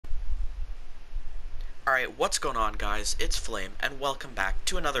Alright, what's going on guys? It's Flame, and welcome back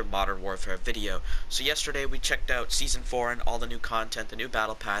to another Modern Warfare video. So yesterday we checked out Season 4 and all the new content, the new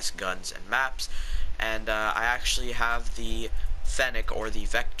Battle Pass, guns, and maps, and I actually have the Fennec, or the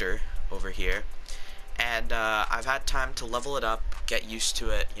Vector, over here, and I've had time to level it up, get used to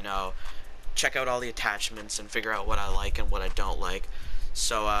it, you know, check out all the attachments, and figure out what I like and what I don't like.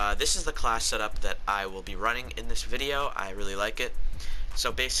 So this is the class setup that I will be running in this video. I really like it.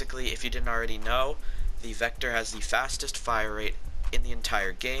 So basically, if you didn't already know, the Vector has the fastest fire rate in the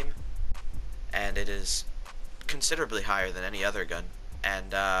entire game, and it is considerably higher than any other gun.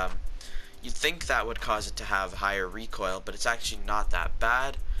 And you'd think that would cause it to have higher recoil, but it's actually not that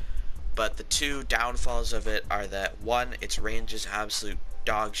bad. But the two downfalls of it are that, one, its range is absolute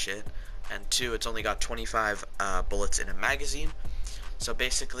dog shit, and two, it's only got 25 bullets in a magazine. So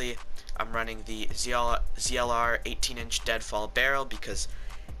basically, I'm running the ZLR 18-inch deadfall barrel because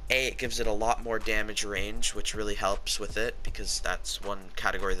A, it gives it a lot more damage range, which really helps with it, because that's one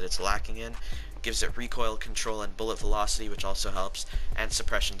category that it's lacking in. It gives it recoil control and bullet velocity, which also helps, and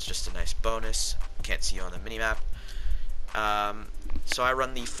suppression's just a nice bonus. Can't see you on the minimap. So I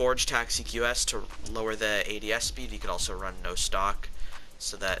run the Forge Tac CQS to lower the ADS speed. You could also run no stock,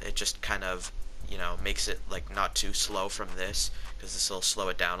 so that it just kind of, you know, makes it like not too slow from this, because this will slow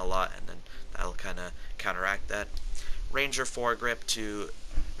it down a lot, and then that'll kind of counteract that. Ranger foregrip to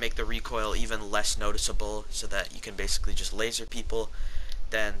make the recoil even less noticeable, so that you can basically just laser people.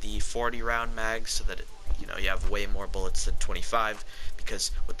 Then the 40 round mag, so that you know, you have way more bullets than 25,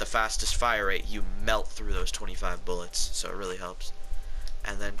 because with the fastest fire rate you melt through those 25 bullets, so it really helps.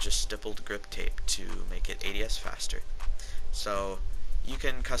 And then just stippled grip tape to make it ADS faster. So you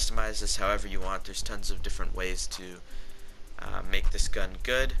can customize this however you want. There's tons of different ways to make this gun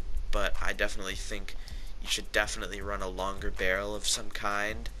good, but I definitely think you should definitely run a longer barrel of some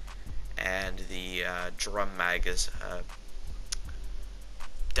kind, and the drum mag is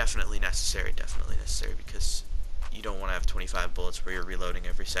definitely necessary, because you don't want to have 25 bullets where you're reloading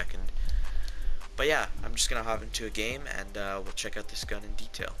every second. But yeah, I'm just gonna hop into a game, and we'll check out this gun in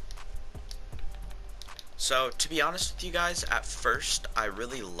detail. So, to be honest with you guys, at first I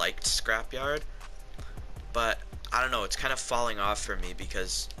really liked Scrapyard, but I don't know, it's kind of falling off for me,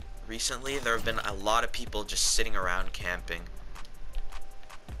 because recently there have been a lot of people just sitting around camping.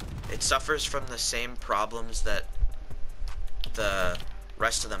 It suffers from the same problems that the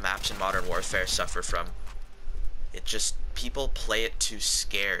rest of the maps in Modern Warfare suffer from. It just, people play it too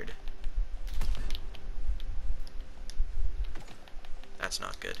scared. That's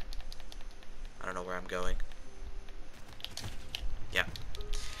not good. I don't know where I'm going. Yeah.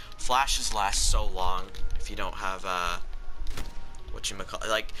 Flashes last so long if you don't have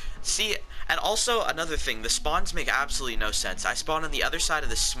like, see, and also another thing, the spawns make absolutely no sense. I spawn on the other side of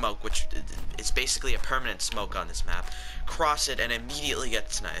the smoke, which is basically a permanent smoke on this map, cross it, and immediately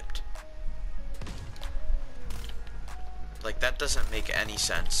get sniped. Like, that doesn't make any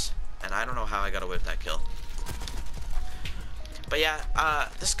sense, and I don't know how I got away with that kill. But yeah,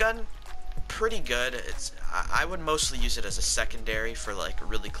 this gun, pretty good. It's, I would mostly use it as a secondary for like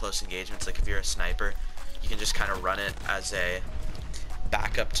really close engagements. Like if you're a sniper, you can just kind of run it as a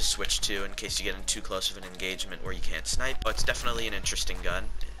backup to switch to in case you get in too close of an engagement where you can't snipe. But it's definitely an interesting gun.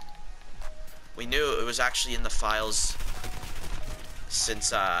 We knew it was actually in the files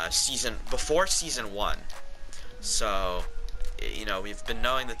since before season 1. So, you know, we've been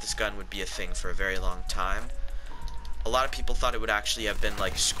knowing that this gun would be a thing for a very long time. A lot of people thought it would actually have been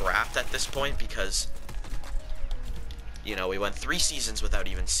like scrapped at this point, because, you know, we went 3 seasons without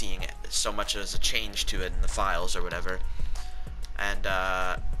even seeing it, so much as a change to it in the files or whatever. And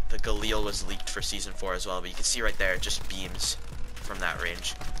the Galil was leaked for season 4 as well, but you can see right there it just beams from that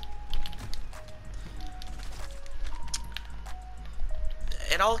range.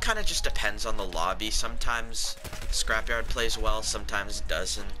 It all kind of just depends on the lobby. Sometimes Scrapyard plays well, sometimes it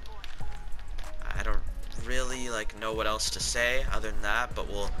doesn't. I don't really like know what else to say other than that, but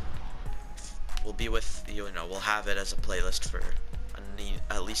we'll be with, you know, we'll have it as a playlist for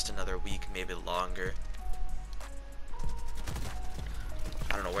at least another week, maybe longer.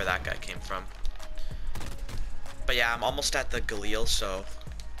 I don't know where that guy came from, but yeah, I'm almost at the Galil, so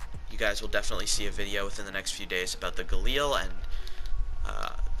you guys will definitely see a video within the next few days about the Galil and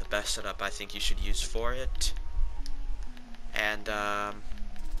the best setup I think you should use for it. And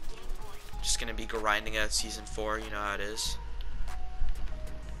just gonna be grinding out season 4, you know how it is.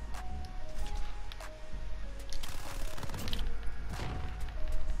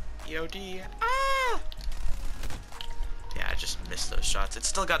 EOD. Ah! Yeah, I just missed those shots. It's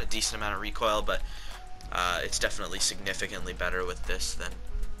still got a decent amount of recoil, but it's definitely significantly better with this than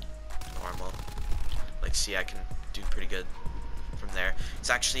normal. Like, see, I can do pretty good from there. It's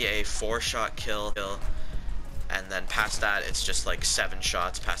actually a 4-shot kill, and then past that, it's just like 7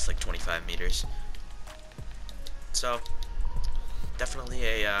 shots past like 25 meters. So, definitely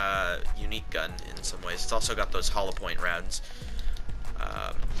a unique gun in some ways. It's also got those hollow point rounds,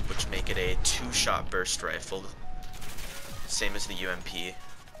 which make it a 2-shot burst rifle, same as the UMP. I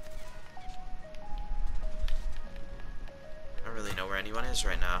don't really know where anyone is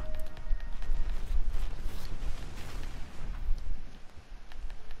right now.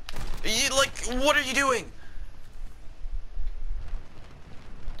 What are you doing?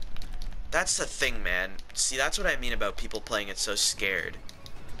 That's the thing, man. See, that's what I mean about people playing it so scared.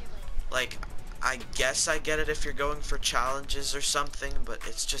 Like, I guess I get it if you're going for challenges or something, but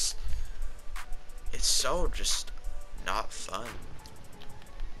it's just... it's so just not fun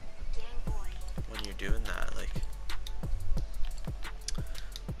when you're doing that, like...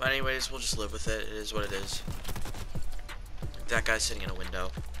 But anyways, we'll just live with it. It is what it is. That guy's sitting in a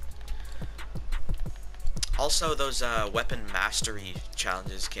window. Also, those weapon mastery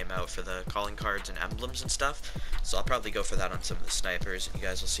challenges came out for the calling cards and emblems and stuff, so I'll probably go for that on some of the snipers, and you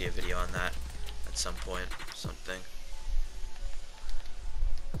guys will see a video on that at some point, something.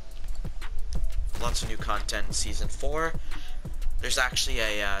 Lots of new content in Season 4. There's actually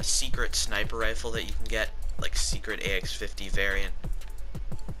a secret sniper rifle that you can get, like secret AX-50 variant,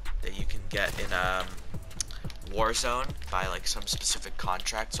 that you can get in Warzone by like some specific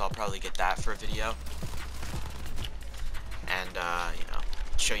contract, so I'll probably get that for a video. And, you know,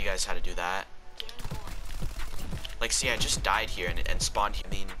 show you guys how to do that. Like, see, I just died here and spawned here.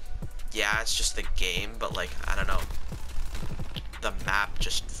 I mean, yeah, it's just the game, but, like, I don't know. The map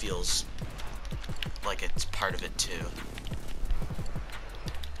just feels like it's part of it, too.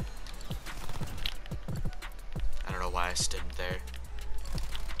 I don't know why I stood there.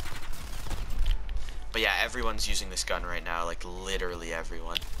 But yeah, everyone's using this gun right now, like, literally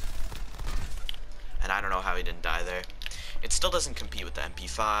everyone. And I don't know how he didn't die there. It still doesn't compete with the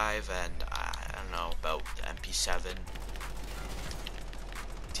MP5, and I don't know about the MP7.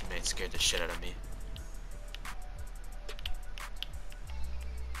 Teammate scared the shit out of me.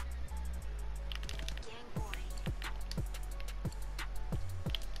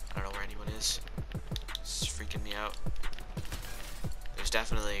 I don't know where anyone is. This is freaking me out. There's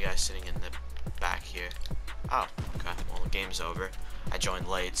definitely a guy sitting in the back here. Oh, okay. Well, the game's over. I joined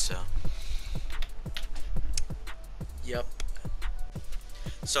late, so... Yep.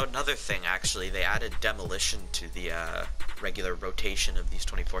 So another thing, actually, they added demolition to the regular rotation of these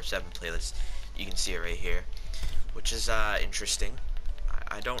 24/7 playlists. You can see it right here, which is interesting.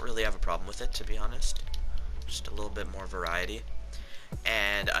 I don't really have a problem with it, to be honest. Just a little bit more variety.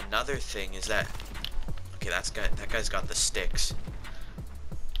 And another thing is that, okay, that guy's got the sticks.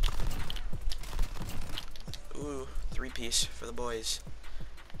 Ooh, 3-piece for the boys.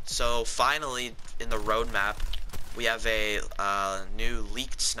 So finally, in the roadmap, we have a new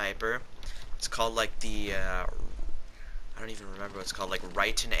leaked sniper. It's called like the, I don't even remember what it's called, like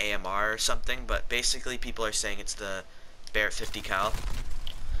Righton AMR or something, but basically people are saying it's the Barrett 50 cal.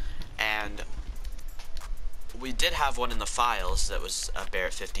 And we did have one in the files that was a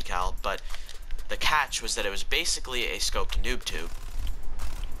Barrett 50 cal, but the catch was that it was basically a scoped noob tube.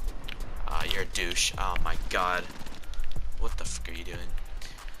 You're a douche. Oh my god. What the fuck are you doing?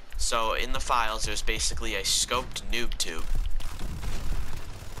 So, in the files, there's basically a scoped noob tube.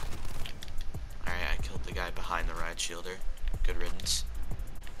 Alright, I killed the guy behind the ride shielder. Good riddance.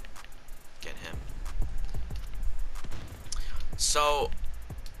 Get him. So,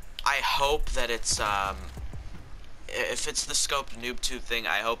 I hope that it's, if it's the scoped noob tube thing,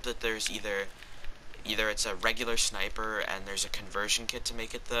 I hope that there's either it's a regular sniper and there's a conversion kit to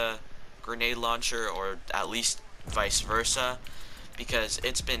make it the grenade launcher, or at least vice versa. Because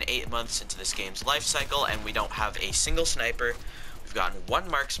it's been 8 months into this game's life cycle, and we don't have a single sniper. We've gotten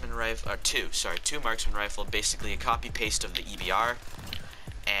one marksman rifle, or two marksman rifle, basically a copy-paste of the EBR,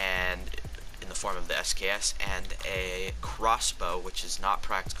 and in the form of the SKS, and a crossbow, which is not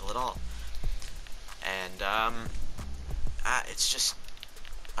practical at all. And, it's just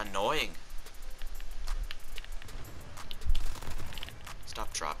annoying.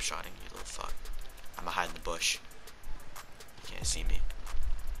 Stop drop-shotting, you little fuck. I'm behind the bush. Can't see me.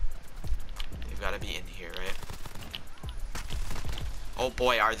 They've got to be in here, right? Oh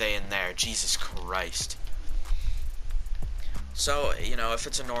boy, are they in there. Jesus Christ. So, you know, if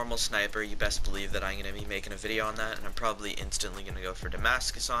it's a normal sniper, you best believe that I'm going to be making a video on that, and I'm probably instantly going to go for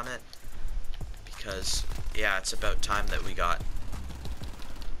Damascus on it. Because, yeah, it's about time that we got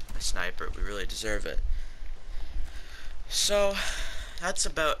a sniper. We really deserve it. So, that's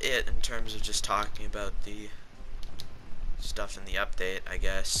about it in terms of just talking about the stuff in the update, I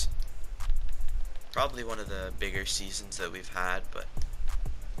guess. Probably one of the bigger seasons that we've had, but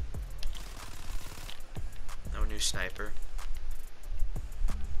no new sniper.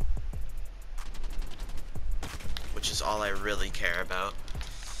 Which is all I really care about.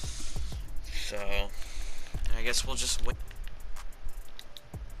 So, I guess we'll just wait.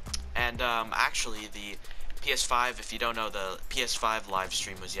 And, actually, the PS5, if you don't know, the PS5 live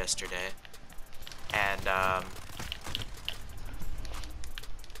stream was yesterday. And, a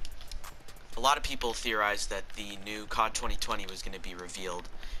lot of people theorized that the new COD 2020 was going to be revealed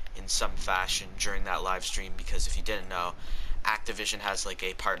in some fashion during that live stream, because if you didn't know, Activision has, like,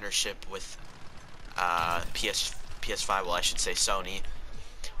 a partnership with, PS5, well, I should say Sony,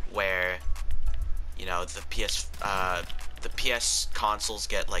 where, you know, the PS consoles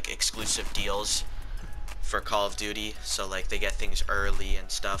get, like, exclusive deals for Call of Duty, so, like, they get things early and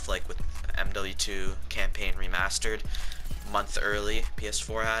stuff, like with MW2 Campaign Remastered, a month early,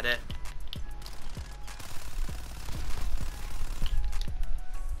 PS4 had it.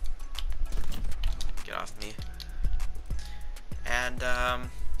 Get off me. And,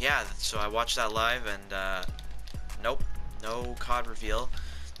 yeah, so I watched that live, and, nope, no COD reveal.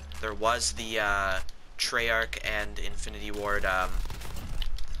 There was the, Treyarch and Infinity Ward,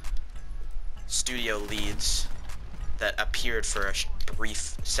 studio leads that appeared for a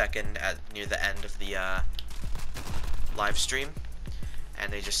brief second near the end of the, live stream.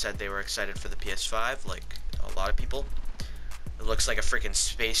 And they just said they were excited for the PS5, like a lot of people. It looks like a freaking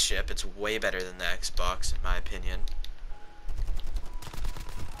spaceship. It's way better than the Xbox, in my opinion.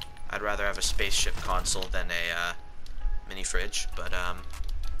 I'd rather have a spaceship console than a mini fridge, but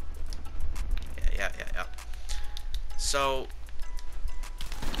yeah. So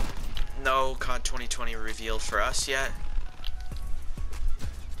no COD 2020 revealed for us yet,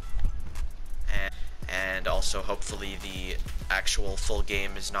 and also hopefully the actual full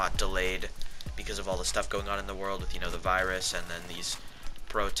game is not delayed because of all the stuff going on in the world with, you know, the virus and then these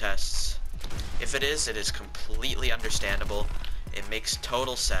protests. If it is completely understandable. It makes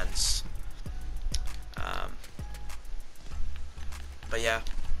total sense. But yeah,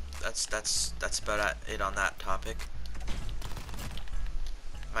 that's about it on that topic.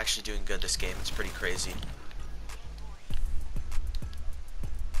 I'm actually doing good this game. It's pretty crazy.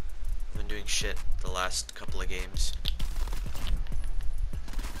 I've been doing shit the last couple of games.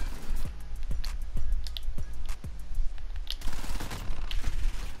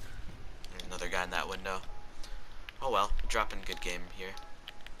 There's another guy in that window. Oh well, dropping a good game here.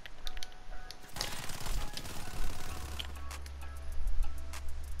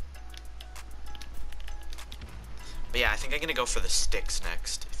 But yeah, I think I'm gonna go for the sticks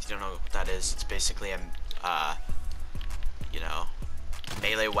next. If you don't know what that is, it's basically a, you know,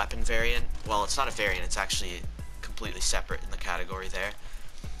 melee weapon variant. Well, it's not a variant, it's actually completely separate in the category there.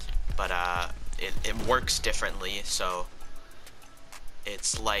 But, it works differently, so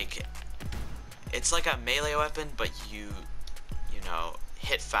it's like a melee weapon, but you know,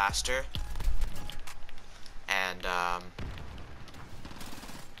 hit faster. And,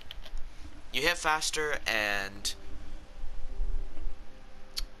 you hit faster, and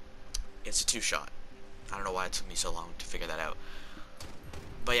it's a two-shot. I don't know why it took me so long to figure that out.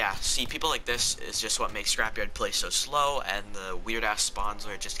 But yeah, see, people like this is just what makes Scrapyard play so slow, and the weird-ass spawns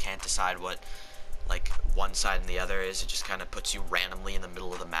where it just can't decide what, like, one side and the other is. It just kind of puts you randomly in the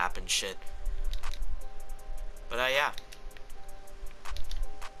middle of the map and shit. But, yeah.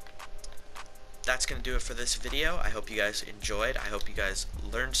 That's going to do it for this video. I hope you guys enjoyed. I hope you guys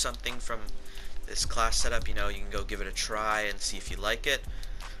learned something from this class setup. You know, you can go give it a try and see if you like it.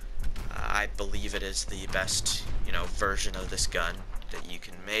 I believe it is the best, you know, version of this gun that you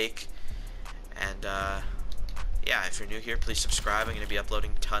can make. And, yeah, if you're new here, please subscribe. I'm going to be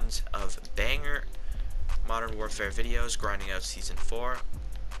uploading tons of banger Modern Warfare videos, grinding out Season 4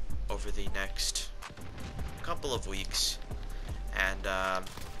 over the next couple of weeks. And,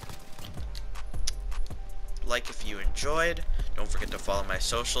 like if you enjoyed. Don't forget to follow my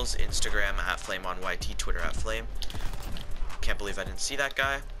socials, Instagram @FlameOnYT, Twitter @Flame. Can't believe I didn't see that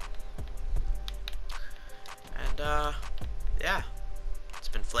guy. And, yeah. It's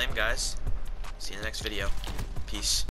been Flame, guys. See you in the next video. Peace.